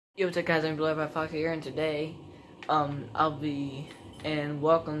Yo, what's up guys, I'm Blair by Fox here, and today, I'll be, and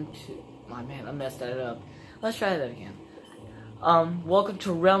welcome to, my man, I messed that up. Let's try that again. Welcome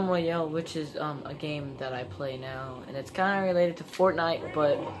to Royale, which is, a game that I play now, and it's kind of related to Fortnite,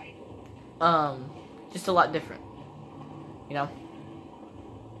 but, just a lot different, you know?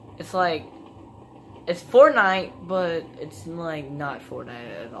 It's like, it's Fortnite, but it's, like, not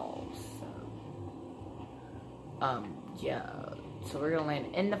Fortnite at all, so, yeah. So we're gonna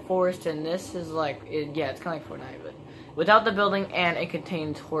land in the forest, and this is like, yeah, it's kind of like Fortnite, but without the building, and it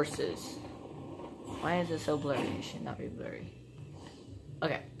contains horses. Why is it so blurry? It should not be blurry.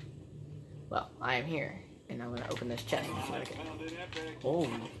 Okay. Well, I am here, and I'm gonna open this chest and see what I get. Oh.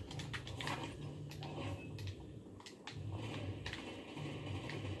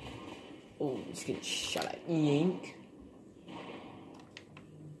 Oh, it's getting shot at. Yank.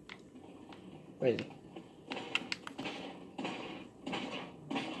 Where is it?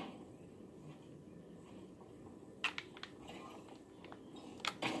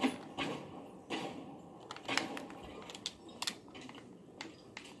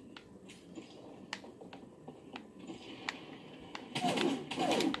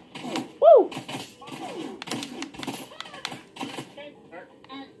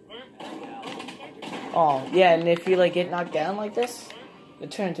 Oh, yeah, and if you, like, get knocked down like this, you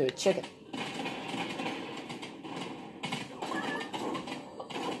turn into a chicken.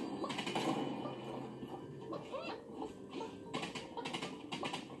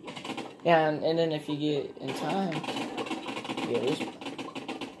 Yeah, and then if you get in time, you lose.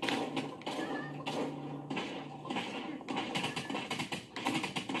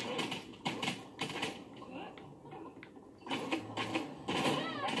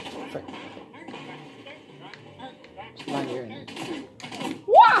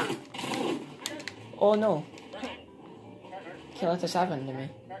 Wah! Oh no. Can't let this happen to me.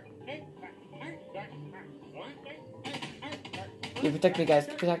 You protect me, guys.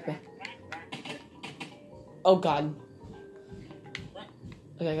 Protect me. Oh god.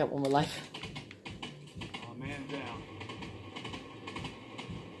 Okay, I got one more life. Oh, man down.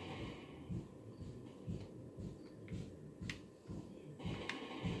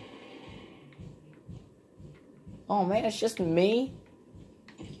 Oh man, it's just me?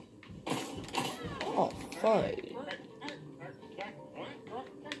 Oh, fuck.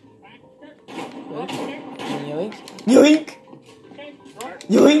 Yoink. Yoink!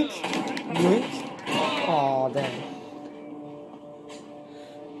 Yoink! Yoink! Oh, dang.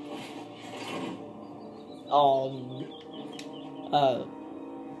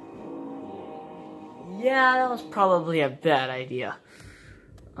 Yeah, that was probably a bad idea.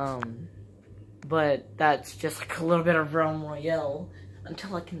 But that's just like a little bit of Royale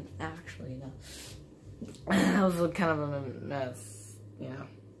until I can actually, you know. That was kind of a mess, you know.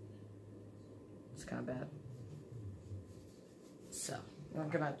 It's kind of bad. So, I'm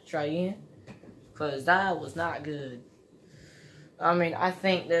gonna have to try again, because that was not good. I mean, I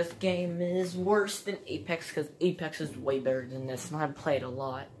think this game is worse than Apex, because Apex is way better than this, and I've played a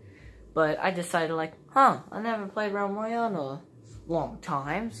lot. But I decided, like, I never played Royale in a long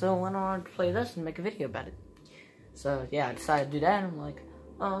time, so why not I play this and make a video about it? So, yeah, I decided to do that, and I'm like,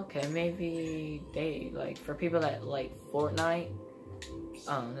 oh, okay, maybe they, like, for people that like Fortnite,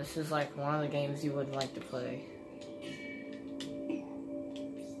 this is, like, one of the games you would like to play.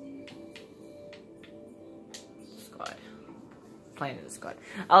 Squad. Playing as a squad.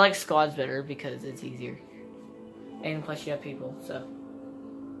 I like squads better because it's easier. And plus you have people, so.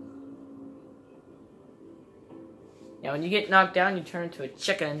 Yeah, when you get knocked down, you turn into a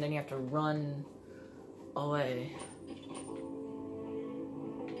chicken, and then you have to run away.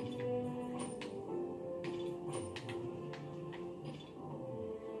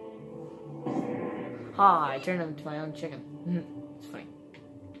 Ha, I turned into my own chicken. It's funny.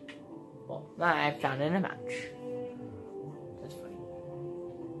 Well, I found it in a match. That's funny.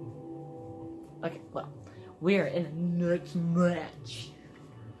 Okay, well, we're in the next match.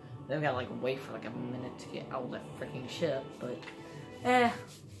 Then we gotta, like, wait for, like, a minute to get out of that freaking ship, but,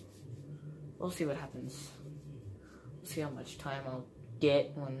 we'll see what happens. We'll see how much time I'll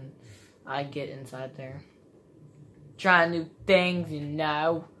get when I get inside there. Trying new things, you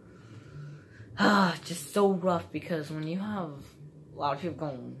know. Just so rough, because when you have a lot of people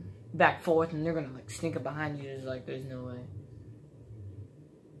going back and forth, and they're gonna, like, sneak up behind you, it's like, there's no way.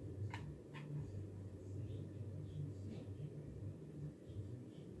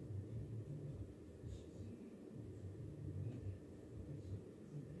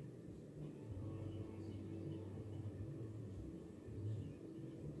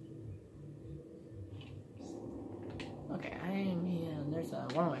 Okay, I am here, and there's a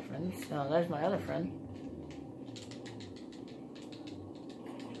one of my friends. No, there's my other friend.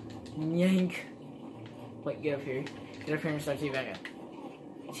 Yank. Wait, get up here. Get up here and start teabagging.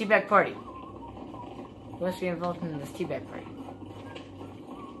 Teabag party. Who wants to be involved in this teabag party?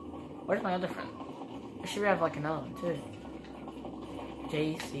 Where's my other friend? I should have like another one too.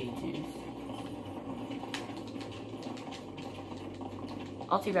 JC Juice.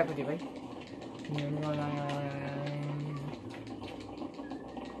 I'll teabag with you, buddy.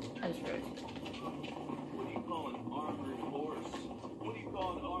 I just wrote. What do you call an armored horse? What do you call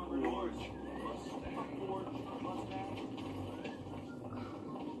an armored horse? Mustang? Ford Mustang?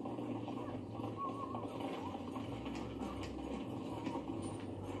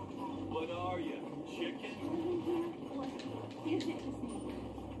 What are you? Chicken? What is it?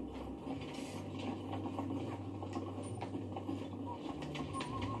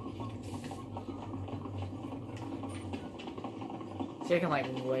 So you can like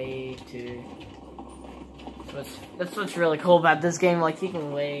wave too. That's what's really cool about this game. Like you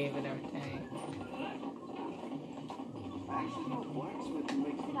can wave and everything. Actually, no, blacksmith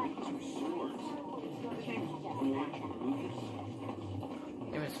makes two swords.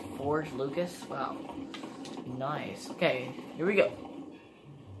 It was Forge Lucas. Wow, nice. Okay, here we go.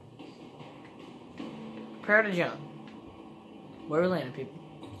 Prepare to jump. Where are we landing, people?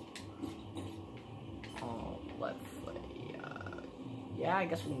 Oh, left foot. Yeah, I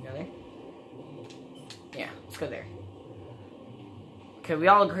guess we can go there. Yeah, let's go there. Okay, we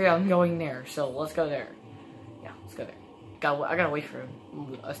all agree on going there, so let's go there. Yeah, let's go there. I gotta wait for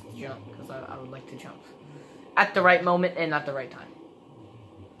us to jump, because I would like to jump. At the right moment and at the right time.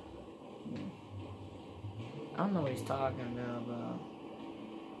 I don't know what he's talking about, but...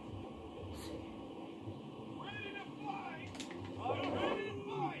 Let's see. Ready to fly! I'm ready to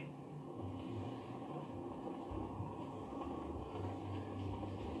fly!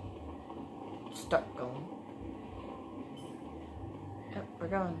 Start going. Yep, we're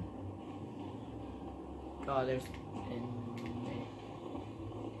going. God, there's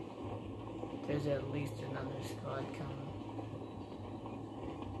at least another squad coming.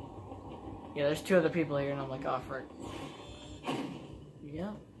 Yeah, there's 2 other people here, and I'm like, oh, frick.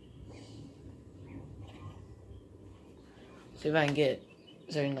 Yeah. See if I can get.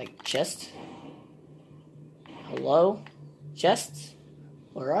 Is there any like chests? Hello, chests?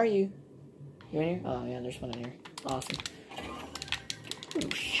 Where are you? You in here? Oh yeah, there's one in here. Awesome.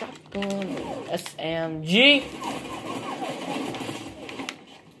 Ooh, shotgun, SMG.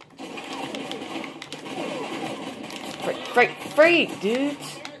 Freak,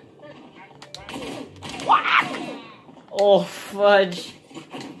 dudes. Oh, fudge.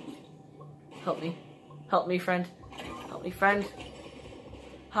 Help me. Help me, friend. Help me, friend.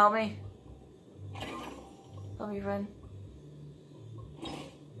 Help me. Help me, friend.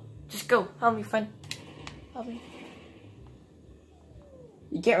 Just go. Help me, friend. Help me.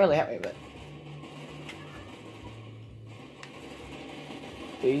 You can't really help me, but...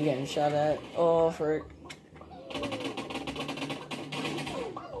 Dude, you getting shot at? Oh, frick.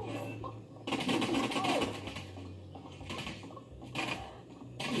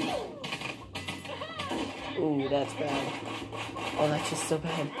 Ooh, that's bad. Oh, that's just so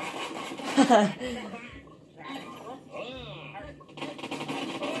bad.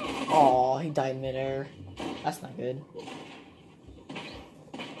 Oh, he died midair. That's not good.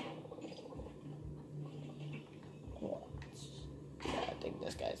 What? Yeah, I think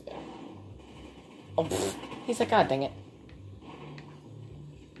this guy's good. Oh, pfft. He's like, God dang it.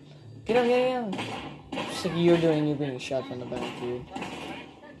 Get him. Just like you're doing, you're being shot from the back, dude.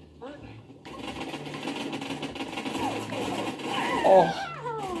 Oh.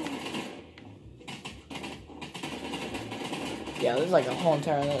 Yeah, there's like a whole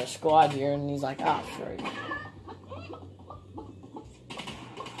entire other squad here, and he's like, ah, frick.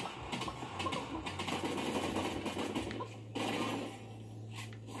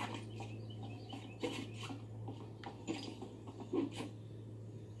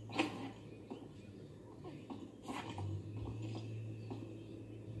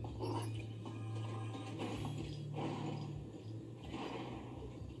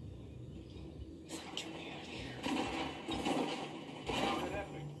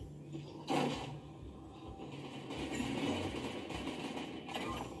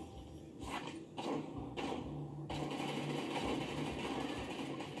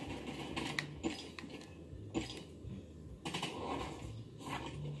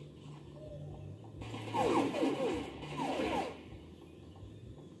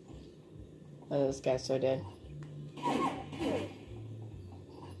 Oh, this guy's so dead.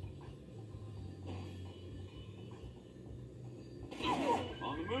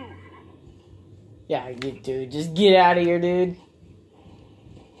 Yeah, dude, just get out of here, dude.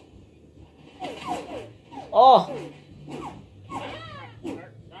 Oh!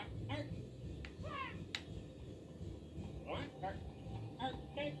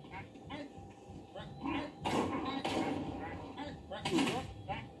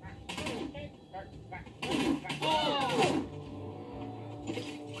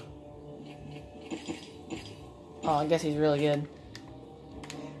 Oh, I guess he's really good.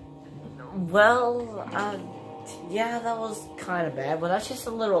 Well, yeah, that was kind of bad, but that's just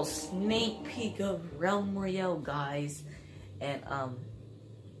a little sneak peek of Royale, guys. And,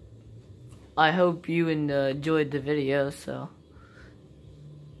 I hope you enjoyed the video, so.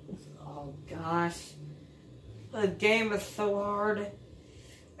 Oh, gosh. The game is so hard.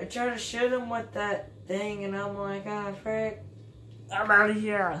 I tried to shoot him with that thing, and I'm like, ah, frick. I'm out of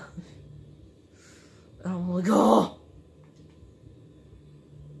here. And I'm like, oh.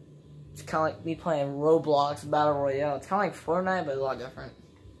 It's kind of like me playing Roblox Battle Royale. It's kind of like Fortnite, but a lot different.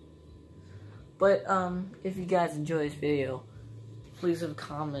 But, if you guys enjoy this video, please leave a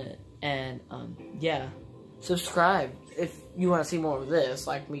comment and, yeah, subscribe if you want to see more of this,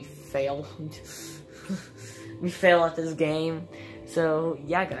 like me fail. Me fail at this game. So,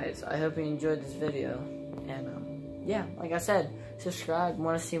 yeah, guys, I hope you enjoyed this video. And, yeah, like I said, subscribe,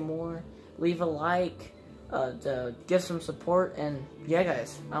 want to see more, leave a like, to give some support, and, yeah,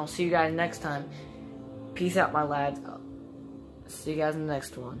 guys, I'll see you guys next time. Peace out, my lads. See you guys in the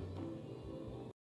next one.